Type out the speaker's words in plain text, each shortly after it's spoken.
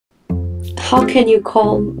How can you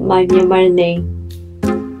call my Myanmar name?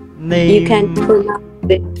 Name. You can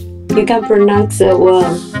pronounce it. You can pronounce it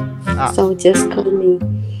well. So just call me.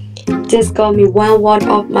 Just call me. One word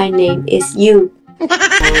of my name is you. I'm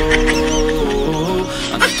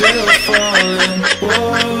still falling.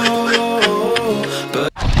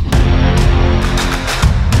 But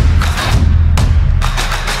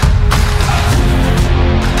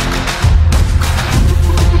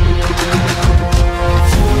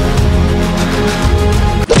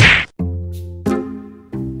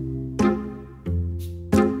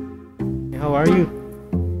How are you?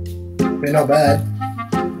 You're not bad.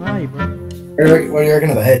 Hi, bro. What do you reckon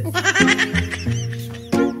of the head?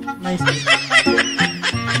 Nice.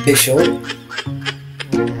 Bit short.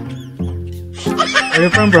 Where are you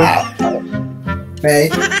from, bro? Wow. Me.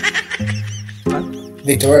 What?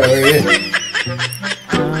 Victoria, where are you?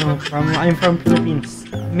 I'm from Philippines.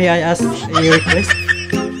 May I ask a request?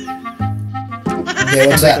 Yeah,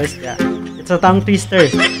 what's that? Request, yeah. It's a tongue twister.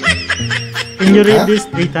 Can you read this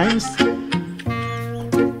 3 times?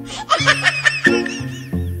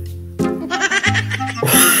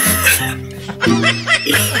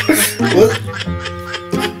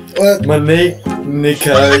 What? Mani,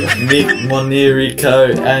 Nico, Nick,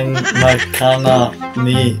 Monirico, and Makana,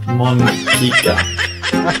 Ni, Monkika.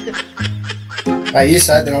 Hey, you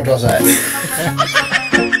say it, then I'll just say it.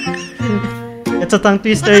 It's a tongue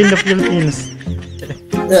twister in the Philippines.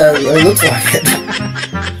 Yeah, it looks like it.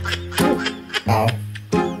 Oh.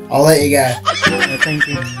 I'll let you go. Thank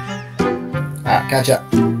you. Alright, catch up.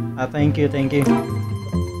 Thank you, thank you.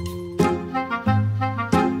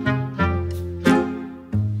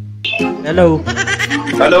 Hello.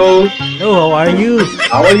 Hello, Hello, how are you?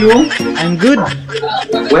 how are you? I'm good.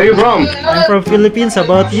 Where are you from? I'm from Philippines.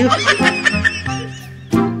 About you?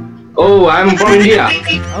 Oh, I'm from India.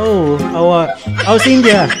 Oh, how's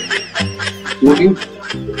India? Looking,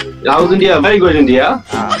 how's India? Very good, India.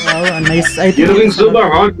 Wow, nice. I You're think looking it's, super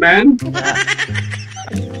hot, man.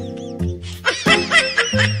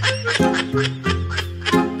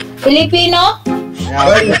 Filipino?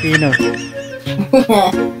 Yeah, Filipino.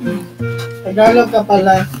 Tagalog ka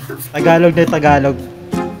pala. Tagalog na Tagalog.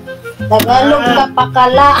 Tagalog ka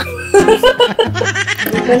pakala.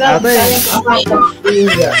 Ate.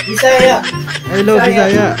 Bisaya. Hello,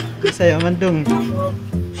 Bisaya. Bisaya, Mandong.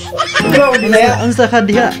 Bro, Bisaya. Unsa ka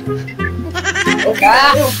diha?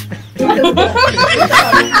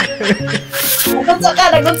 Nagunsa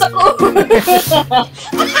ka, nagunsa ko.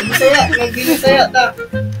 Bisaya, nag-Bisaya ta.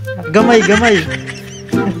 Gamay, gamay.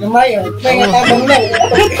 Gamay, may nga tabang lang.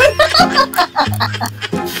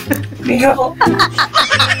 Ikaw.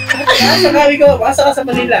 Sakali ko, asa ka sa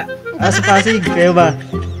Manila? Sa Pasig, kayo ba?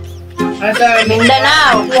 Asa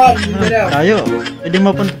Mindanao. Mindanao. Tayo.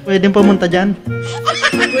 Pwedeng pumunta dyan.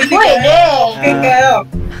 Pwede. Okay kayo.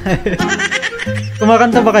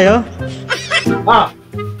 Kumakanta ba kayo?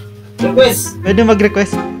 Request. Pwede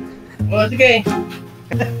mag-request. O, sige.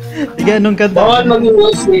 Sige, anong kanta? Bawal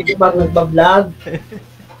mag-music pag nagpa-vlog.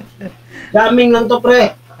 Daming lang to,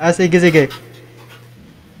 pre. Sige, sige.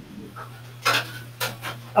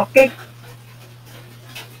 Okay.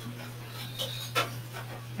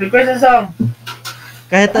 Request a song.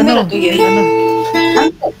 Kahit ano. Ano.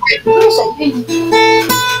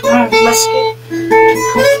 Basket.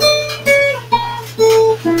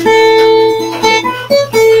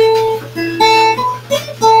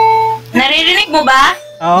 Naririnig mo ba?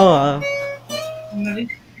 Oo.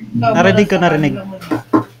 Narinig ko, narinig.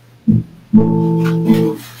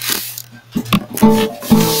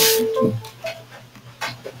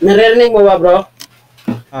 Naririnig mo ba, bro?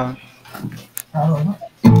 Ah.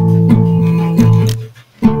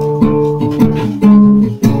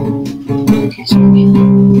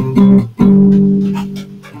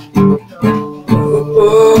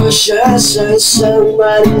 Oh, siya sa isang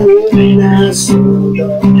maling na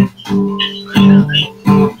sulok.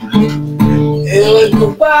 Ewan ko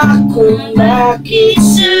ba kung bakit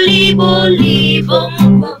Sa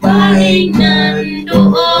libo-libong babaeng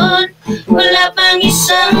nandoon, wala pang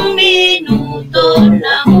isang minuto,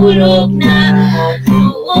 nahulog na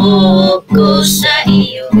loob ko sa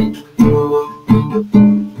iyo.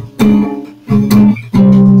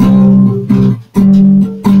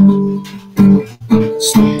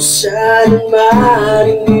 sanang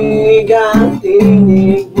marinig ang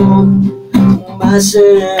tinig mo.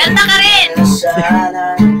 Masaya Kanta ka rin!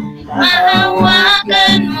 sana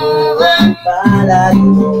Mahawakan mo ang palad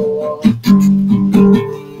mo.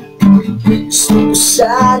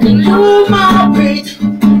 Sana'y lumapit,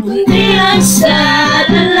 kundi lang sa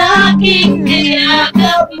lalaking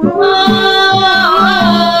kayakap mo.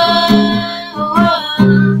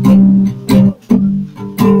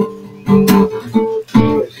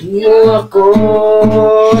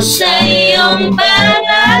 sa iyong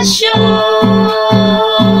palasyo.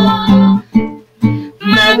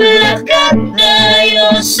 Maglakad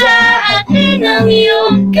tayo sa atin ang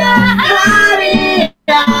iyong kaharian.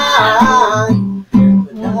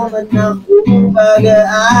 Naman ako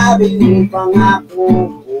pag-aabi ng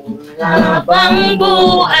pangako kung Habang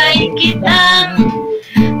buhay kitang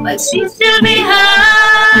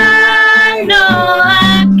pagsisilbihan, o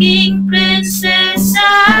aking prinsesa.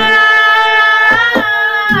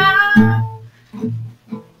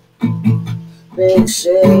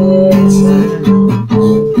 Prinsesa,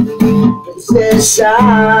 prinsesa,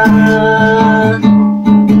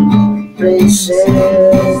 prinsesa.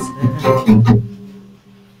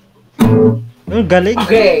 Oh, galing.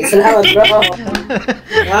 Okay, salamat bro.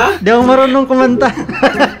 Ha? Di ako marunong kumanta.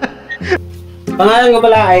 Pangalan ko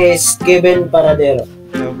pala ay Kevin Paradero.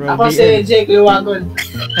 Yo, bro, Ako si Jake Liwagon.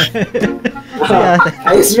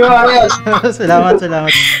 Ayos bro, ayos. Salamat.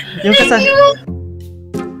 Yung kasama.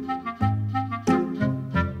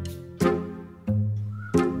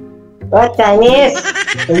 What Chinese?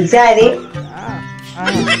 Inside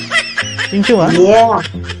Ching Chu ah?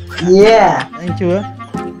 Yeah. Ching Chu ah?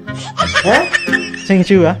 Huh? Ching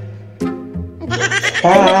Chu ah?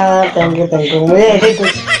 Thank you.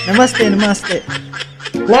 Namaste. Namaste.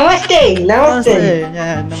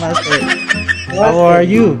 Yeah, namaste. How are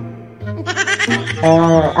you?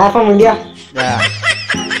 I'm from India. Yeah.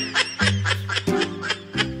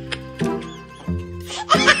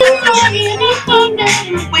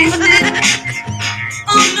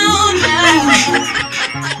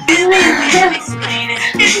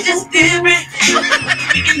 It's just different.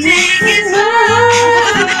 We can take it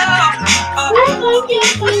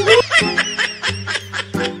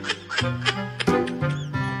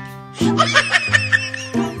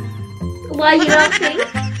Why are you laughing?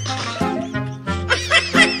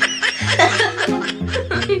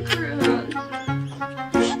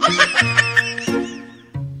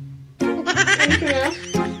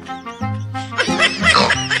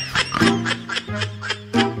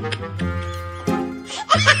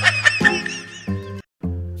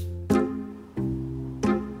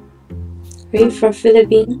 Are you from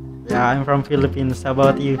Philippines? Yeah, I'm from Philippines. How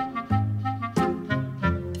about you?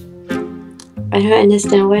 I don't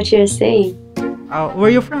understand what you're saying. Where are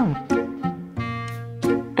you from?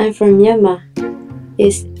 I'm from Myanmar.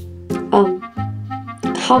 Is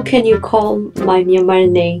how can you call my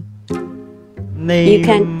Myanmar name? Name. You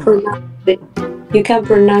can pronounce it. You can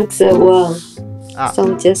pronounce it well.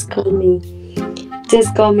 So just call me.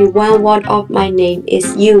 Just call me. One word of my name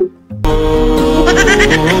is you.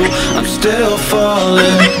 I'm still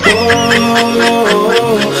falling.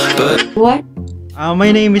 But What?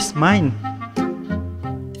 My name is Mine.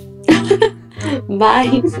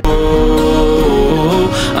 Mine.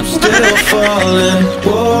 I'm still falling.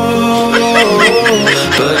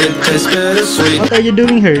 But it tastes bittersweet. What are you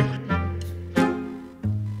doing here?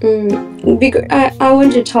 Because I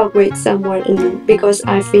want to talk with someone and because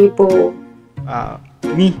I feel bored.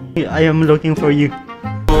 Me. I am looking for you.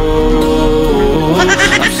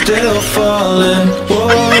 I'm still falling.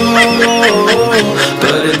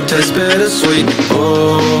 But it tastes bittersweet.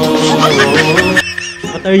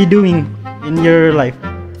 What are you doing in your life?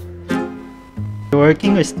 You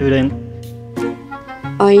working or student?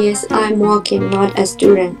 Oh yes, I'm working, not a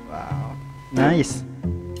student. Wow, nice.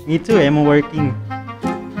 Me too. I'm working.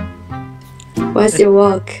 What's your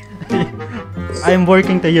work? I'm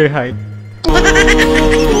working to your heart.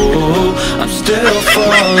 I'm still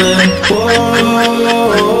falling.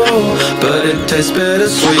 But it tastes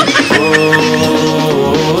bittersweet.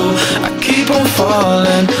 I keep on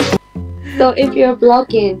falling. So if you're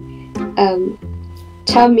blogging,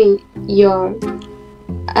 tell me your.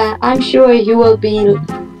 I'm sure you will be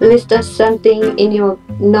listed something in your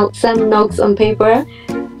notes, some notes on paper.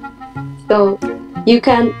 So you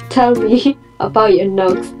can tell me about your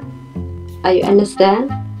notes. Are you understand?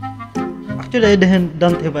 Actually, I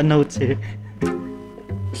don't have a notes here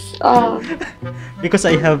because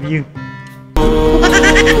I have you.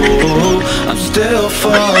 I'm still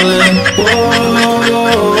falling.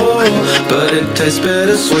 But it tastes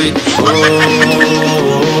bittersweet.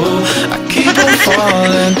 I keep on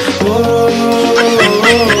falling.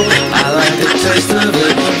 I like the taste of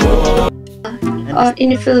it. In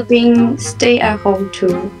the Philippines, stay at home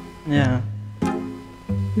too. Yeah.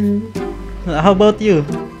 How about you?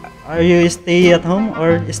 Are you stay at home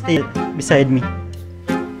or stay beside me?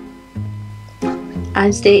 I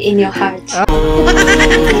stay in your heart.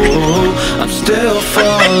 I'm still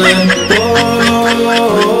falling.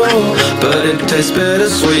 But it tastes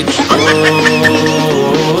bittersweet.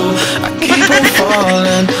 I keep on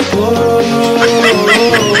falling.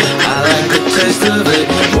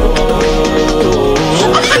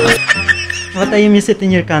 What I miss it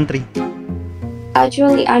in your country?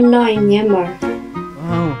 Actually, I'm not in Myanmar.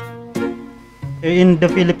 Wow. Here in the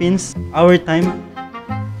Philippines, our time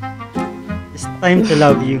is time to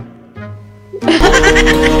love you.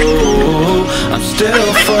 I'm still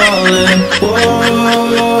falling,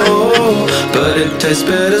 whoa, but it tastes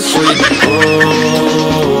bittersweet.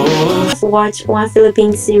 Watch one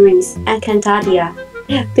Philippine series, Encantadia.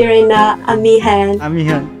 Pirina, Amihan,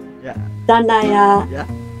 Amihan. Yeah. Danaya, Yeah.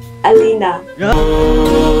 Alina. Yeah.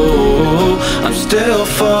 I'm still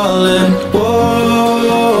falling,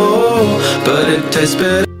 whoa, but it tastes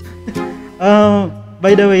bitter.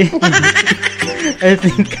 By the way, I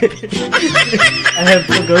think I have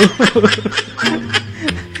to go.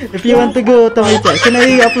 If you want to go to my channel, can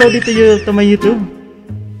I upload it to my YouTube?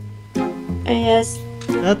 Yes.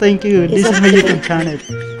 Oh, thank you. This is my YouTube channel.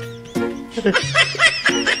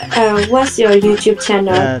 What's your YouTube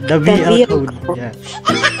channel? The VL code. Yeah.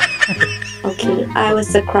 Okay, I will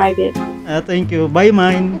subscribe it. Thank you. Bye,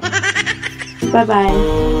 mine. Bye bye.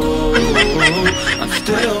 I'm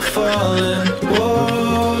still falling,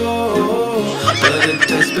 whoa, but it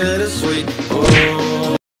tastes bittersweet.